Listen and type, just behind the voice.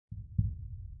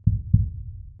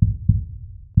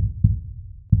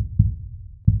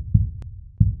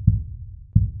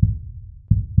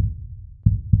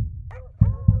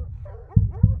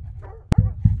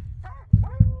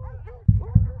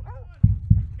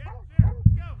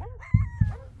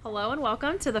Hello and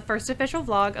welcome to the first official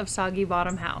vlog of Soggy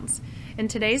Bottom Hounds. In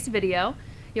today's video,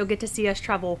 you'll get to see us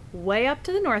travel way up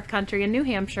to the North Country in New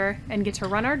Hampshire and get to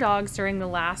run our dogs during the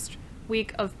last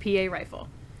week of PA Rifle.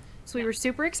 So we were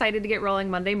super excited to get rolling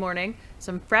Monday morning.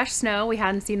 Some fresh snow, we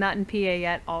hadn't seen that in PA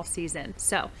yet all season.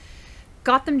 So,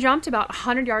 got them jumped about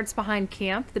 100 yards behind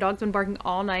camp. The dog's been barking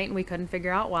all night and we couldn't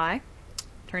figure out why.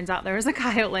 Turns out there was a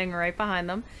coyote laying right behind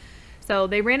them. So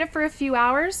they ran it for a few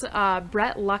hours.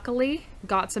 Brett luckily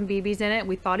got some BBs in it.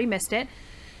 We thought he missed it.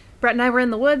 Brett and I were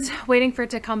in the woods waiting for it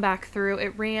to come back through.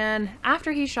 It ran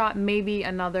after he shot maybe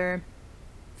another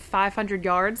 500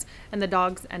 yards and the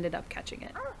dogs ended up catching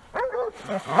it.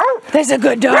 These are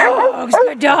good dogs,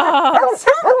 good dogs.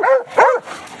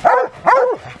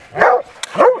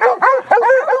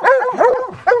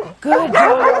 Good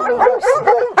dogs.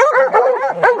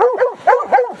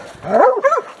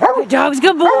 Good dogs,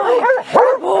 good boy.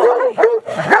 Good boy.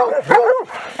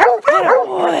 Good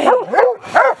boy.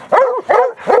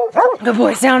 Good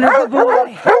boy, Sounder, good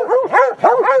boy.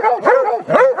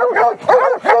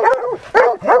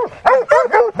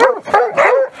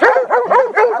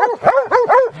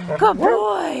 Good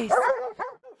boys.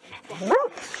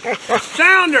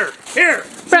 Sounder, here.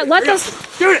 Brett, let us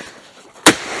Shoot it.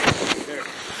 There.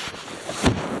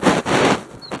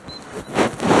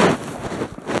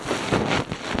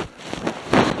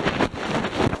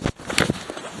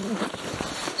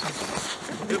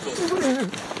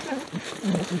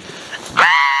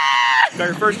 Got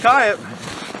your first coyote.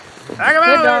 Hang him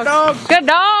out there, dogs. Good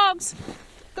dogs.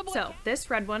 Good boy. So this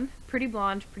red one, pretty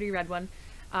blonde, pretty red one.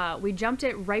 We jumped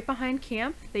it right behind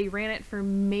camp. They ran it for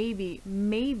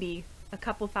maybe a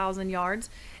couple thousand yards,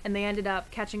 and they ended up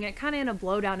catching it kind of in a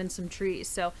blowdown in some trees.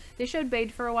 So they showed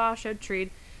bayed for a while, showed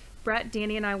treed. Brett,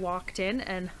 Danny, and I walked in,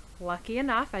 and lucky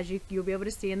enough, as you'll be able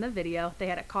to see in the video, they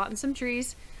had it caught in some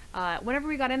trees. Whenever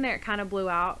we got in there, it kind of blew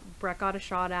out. Brett got a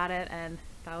shot at it, and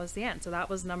that was the end. So that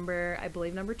was I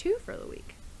believe number 2 for the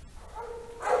week.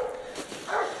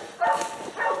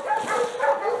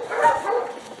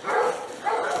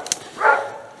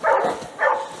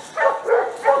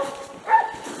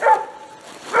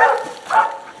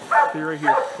 Stay right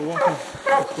here. Go walking.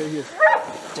 Stay here.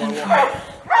 Go on, walk.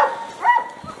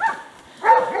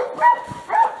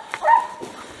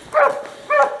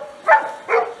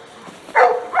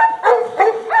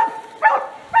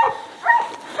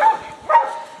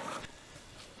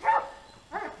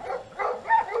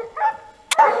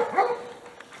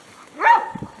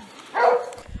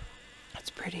 That's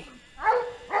pretty.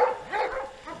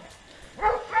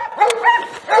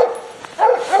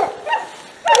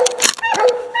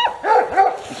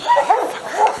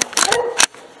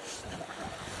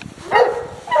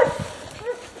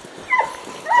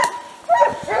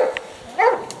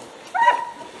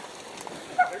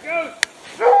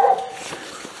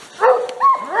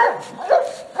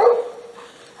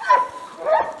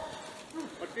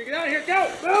 Get out of here, go!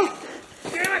 Move!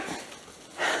 Damn it!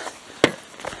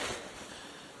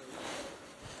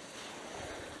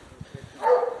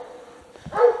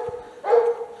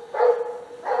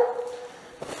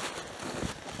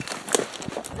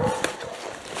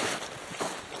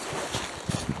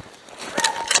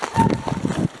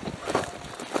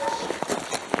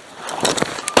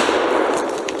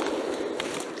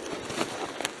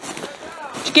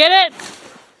 Did you get it?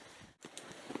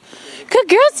 Good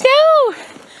girl, Snow.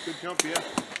 Good jump, yeah.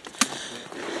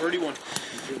 31.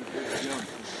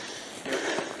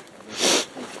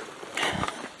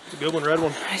 It's a good one, red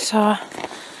one. I saw.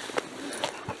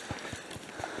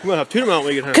 You might have 2 of them out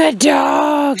when you get home. Good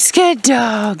dogs, good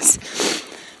dogs.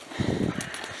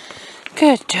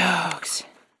 Good dogs.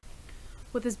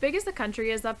 With as big as the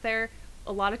country is up there,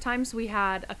 a lot of times we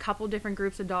had a couple different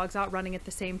groups of dogs out running at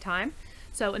the same time.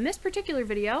 So in this particular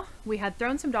video, we had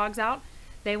thrown some dogs out.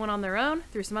 They went on their own,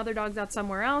 threw some other dogs out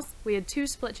somewhere else. We had 2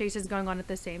 split chases going on at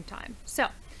the same time. So,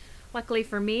 luckily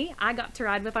for me, I got to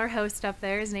ride with our host up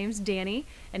there. His name's Danny,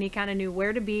 and he kind of knew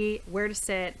where to be, where to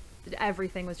sit.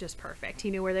 Everything was just perfect. He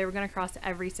knew where they were going to cross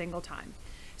every single time.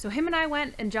 So him and I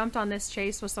went and jumped on this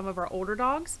chase with some of our older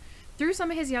dogs, threw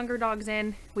some of his younger dogs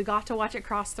in. We got to watch it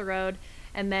cross the road,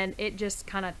 and then it just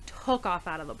kind of took off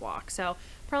out of the block. So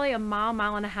probably a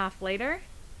mile and a half later,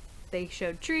 they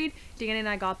showed treed. Danny and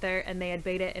I got there and they had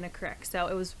bait it in a creek. So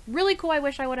it was really cool. I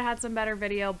wish I would have had some better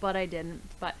video, but I didn't.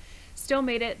 But still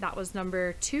made it. That was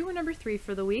number 2 or number 3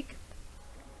 for the week.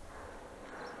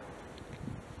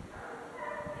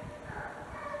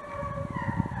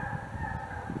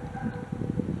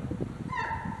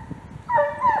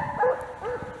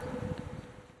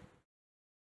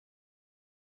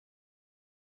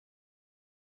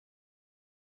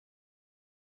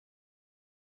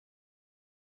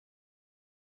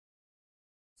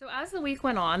 So as the week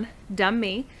went on, dumb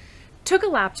me took a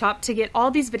laptop to get all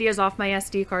these videos off my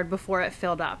SD card before it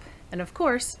filled up. And of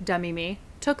course, dummy me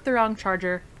took the wrong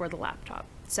charger for the laptop.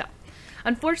 So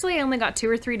unfortunately, I only got 2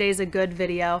 or 3 days of good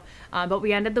video, but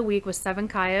we ended the week with 7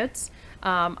 coyotes.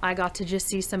 I got to just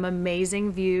see some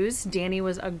amazing views. Danny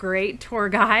was a great tour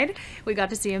guide. We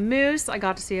got to see a moose, I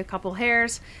got to see a couple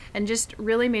hares, and just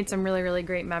really made some really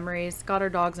great memories. Got our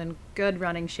dogs in good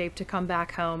running shape to come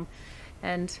back home.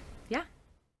 And